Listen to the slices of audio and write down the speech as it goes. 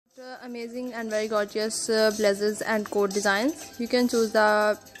Amazing and very gorgeous blazers and coat designs. You can choose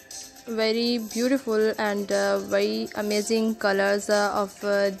the very beautiful and very amazing colors of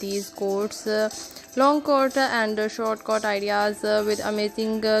these coats, long coat and short coat ideas with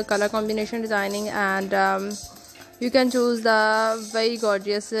amazing color combination designing, and you can choose the very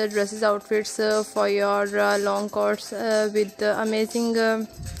gorgeous dresses outfits for your long coats with amazing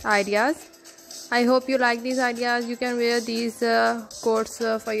ideas. I hope you like these ideas. You can wear these coats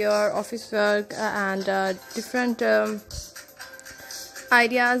for your office work and different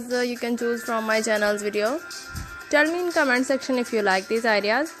ideas you can choose from my channel's video. Tell me in comment section if you like these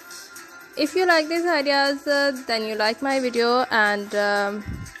ideas. If you like these ideas, then you like my video and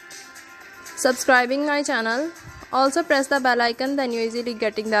subscribing my channel. Also press the bell icon, then you easily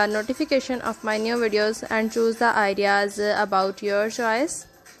getting the notification of my new videos and choose the ideas about your choice.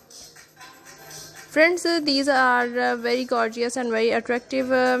 Friends, these are very gorgeous and very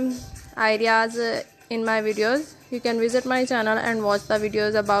attractive ideas in my videos. You can visit my channel and watch the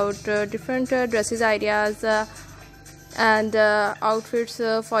videos about different dresses ideas and outfits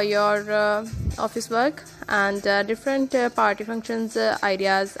for your office work and different party functions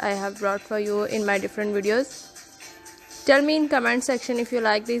ideas I have brought for you in my different videos. Tell me in comment section if you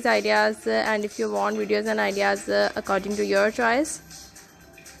like these ideas and if you want videos and ideas according to your choice.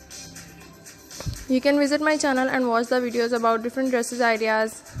 You can visit my channel and watch the videos about different dresses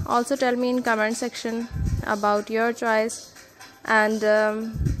ideas. Also tell me in comment section about your choice and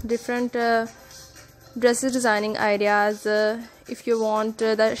different dresses designing ideas. If you want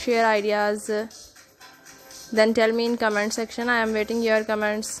the share ideas, then tell me in comment section. I am waiting your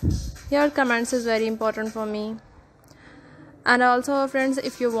comments. Your comments is very important for me. And also friends,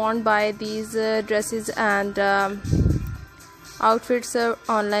 if you want buy these dresses and outfits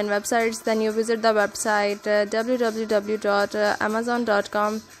online websites, then you visit the website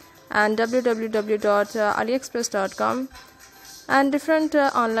www.amazon.com and www.aliexpress.com and different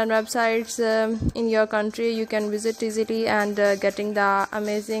online websites in your country. You can visit easily and getting the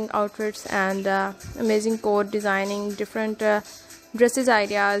amazing outfits and amazing coat designing, different dresses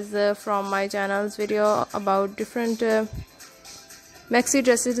ideas from my channel's video about different maxi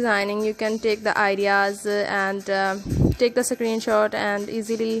dresses designing. You can take the ideas and take the screenshot and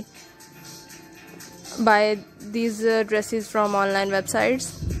easily buy these dresses from online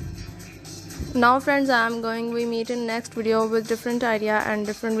websites. Now friends, we meet in next video with different idea and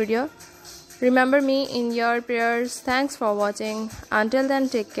different video. Remember me in your prayers. Thanks for watching. Until then,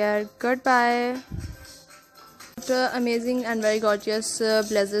 take care. Goodbye. Amazing and very gorgeous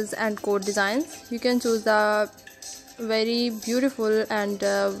blazers and coat designs. You can choose the very beautiful and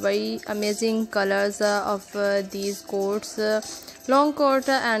very amazing colors of these coats, long coat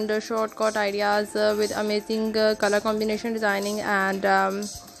and short coat ideas with amazing color combination designing, and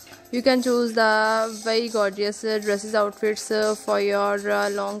you can choose the very gorgeous dresses outfits for your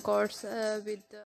long coats with